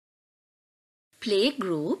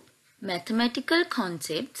Playgroup Mathematical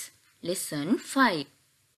Concepts Lesson 5.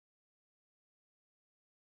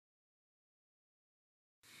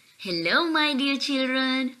 Hello my dear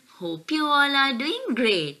children, hope you all are doing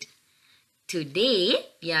great. Today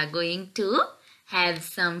we are going to have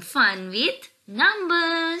some fun with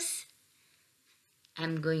numbers.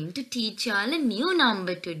 I'm going to teach you all a new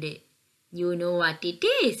number today. You know what it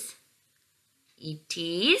is? It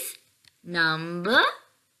is number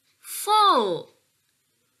 4.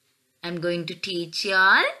 I'm going to teach you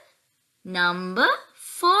all number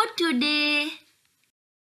 4 today.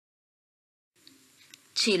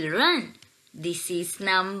 Children, this is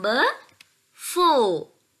number 4.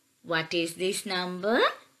 What is this number?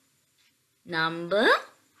 Number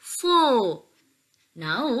 4.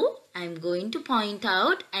 Now, I'm going to point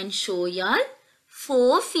out and show you all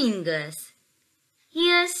 4 fingers.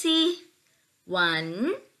 Here, see.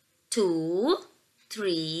 1, 2,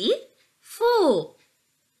 3, 4.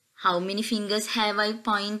 How many fingers have I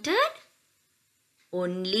pointed?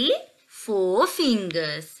 Only 4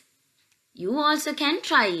 fingers. You also can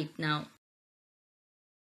try it now.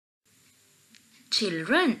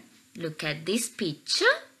 Children, look at this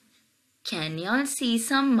picture. Can you all see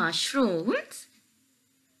some mushrooms?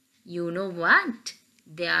 You know what?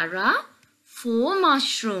 There are 4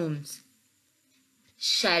 mushrooms.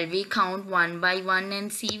 Shall we count one by one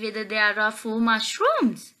and see whether there are 4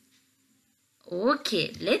 mushrooms?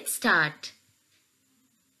 Okay, let's start.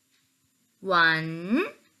 1,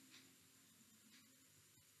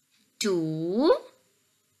 2,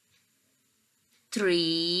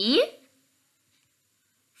 3,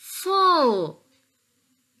 4.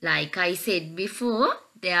 Like I said before,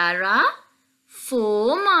 there are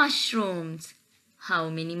 4 mushrooms. How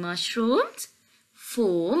many mushrooms?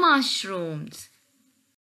 4 mushrooms.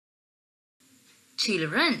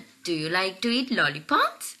 Children, do you like to eat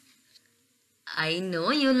lollipops? I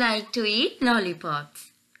know you like to eat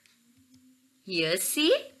lollipops. Here,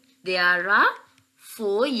 see, there are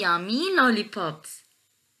 4 yummy lollipops.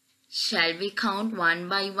 Shall we count one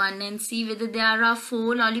by one and see whether there are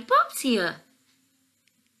 4 lollipops here?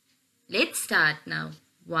 Let's start now.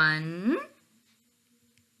 1,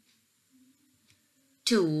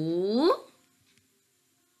 2,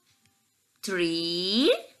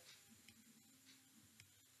 3,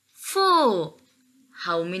 4.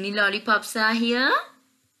 How many lollipops are here?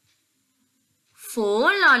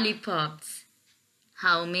 4 lollipops.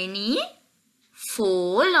 How many?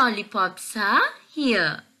 4 lollipops are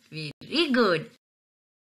here. Very good.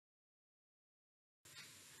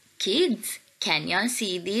 Kids, can you all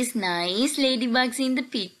see these nice ladybugs in the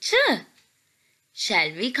picture?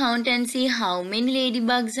 Shall we count and see how many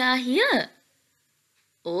ladybugs are here?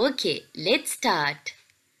 Okay, let's start.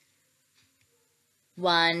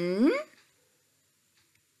 1,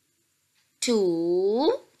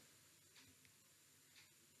 2,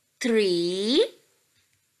 3,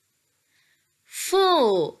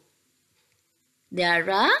 4. There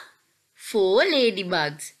are 4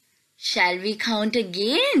 ladybugs. Shall we count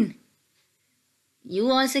again? You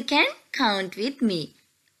also can count with me.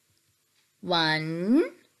 1,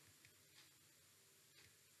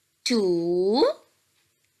 2,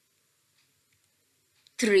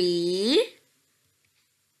 3,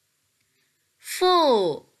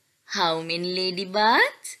 4. How many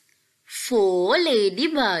ladybugs? 4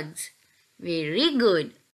 ladybugs. Very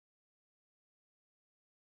good.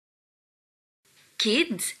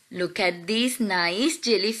 Kids, look at these nice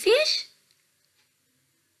jellyfish.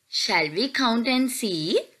 Shall we count and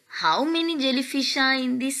see how many jellyfish are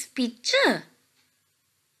in this picture?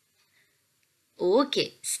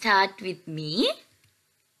 Okay, start with me.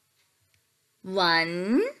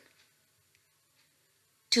 1,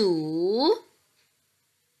 2,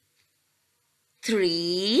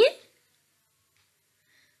 3,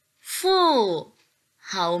 4.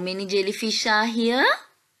 How many jellyfish are here?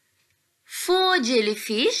 4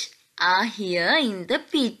 jellyfish are here in the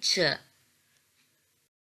picture.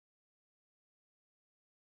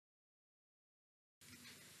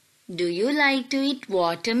 Do you like to eat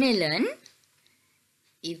watermelon?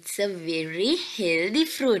 It's a very healthy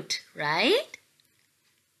fruit, right?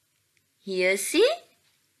 Here, see?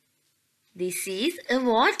 This is a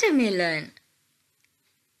watermelon.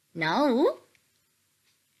 Now,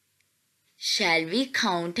 shall we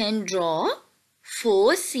count and draw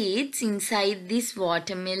 4 seeds inside this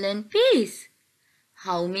watermelon piece?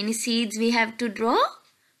 How many seeds we have to draw?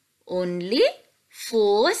 Only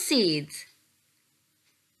 4 seeds.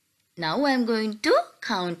 Now I am going to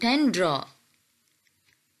count and draw.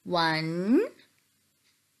 1,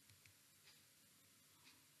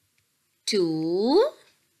 2,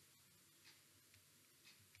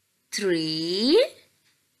 3, 3,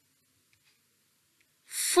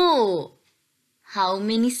 4. How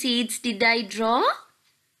many seeds did I draw?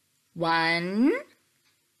 1,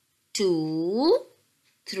 2,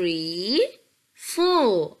 3,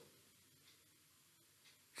 4.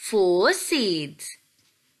 4 seeds.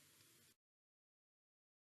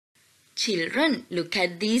 Children, look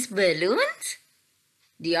at these balloons.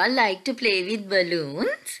 Do you all like to play with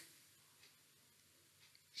balloons?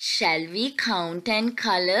 Shall we count and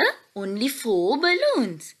color only 4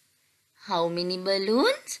 balloons? How many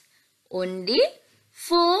balloons? Only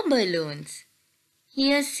 4 balloons.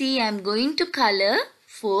 Here see, I am going to color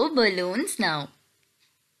 4 balloons now.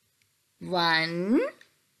 1,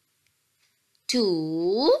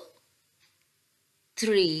 2,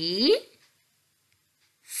 3,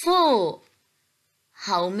 4.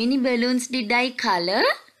 How many balloons did I color?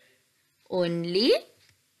 Only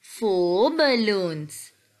 4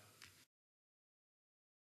 balloons.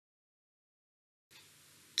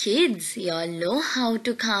 Kids, you all know how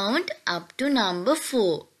to count up to number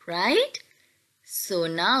 4, right? So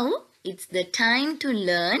now it's the time to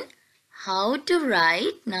learn how to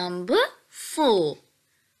write number 4.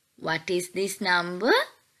 What is this number?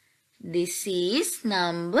 This is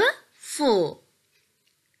number 4.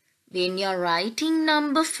 When you're writing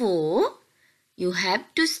number 4, you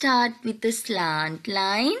have to start with a slant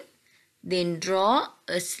line, then draw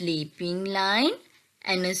a sleeping line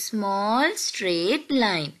and a small straight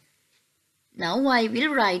line. Now I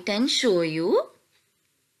will write and show you.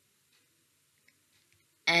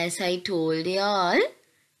 As I told you all,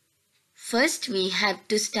 first we have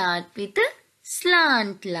to start with a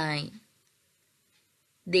slant line.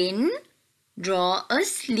 Then draw a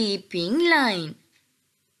sleeping line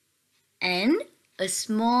and a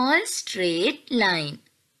small straight line.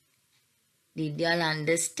 Did you all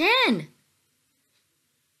understand?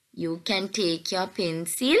 You can take your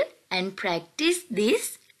pencil and practice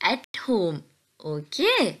this at home.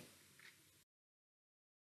 Okay?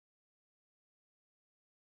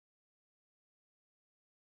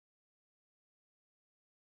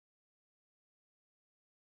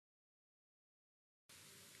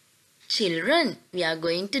 Children, we are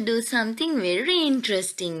going to do something very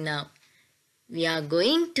interesting now. We are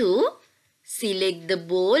going to select the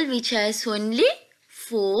bowl which has only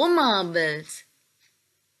 4 marbles.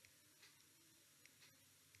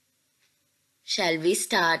 Shall we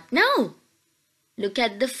start now? Look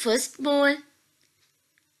at the first bowl.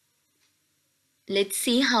 Let's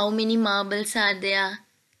see how many marbles are there.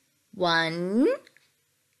 1,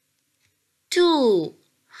 2.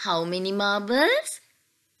 How many marbles?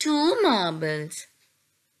 2 marbles.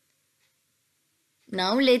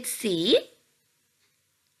 Now let's see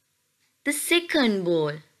the second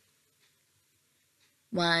bowl.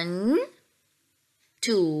 1,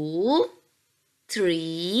 2,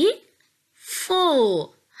 3, 4.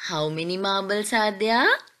 How many marbles are there?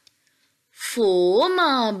 4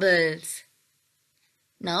 marbles.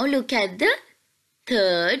 Now look at the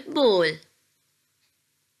third bowl.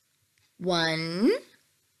 1,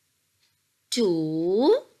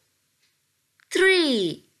 2,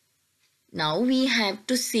 3. Now we have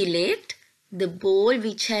to select the bowl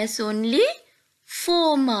which has only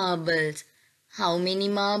 4 marbles. How many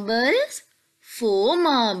marbles? 4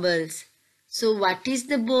 marbles. So what is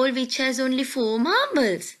the bowl which has only 4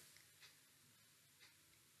 marbles?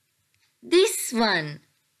 This one,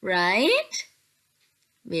 right?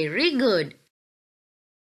 Very good.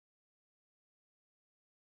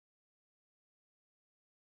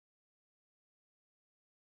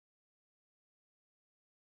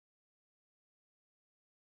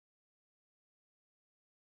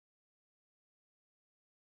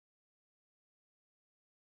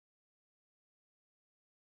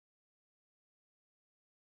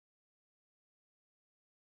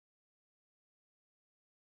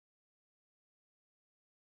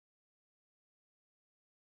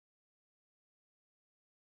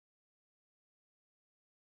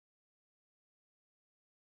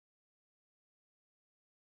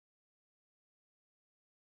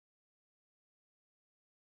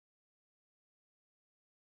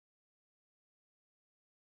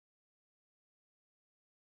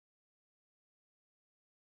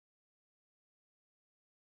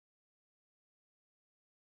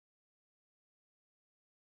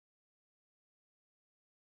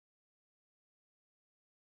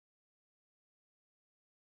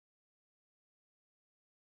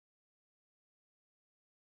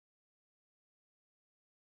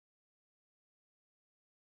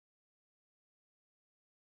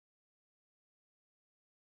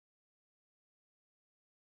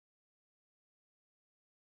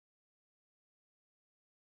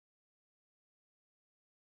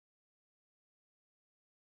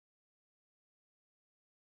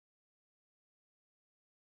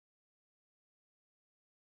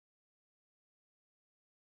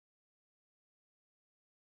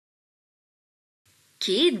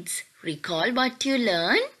 Kids, recall what you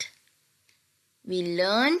learned? We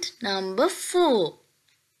learned number 4.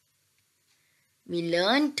 We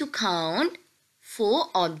learned to count 4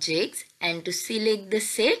 objects and to select the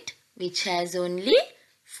set which has only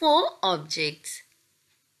 4 objects.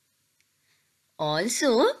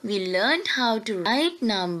 Also, we learned how to write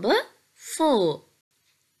number 4.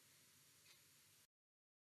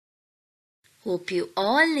 Hope you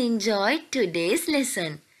all enjoyed today's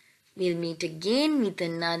lesson. We'll meet again with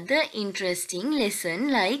another interesting lesson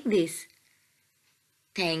like this.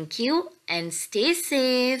 Thank you and stay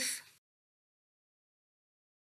safe.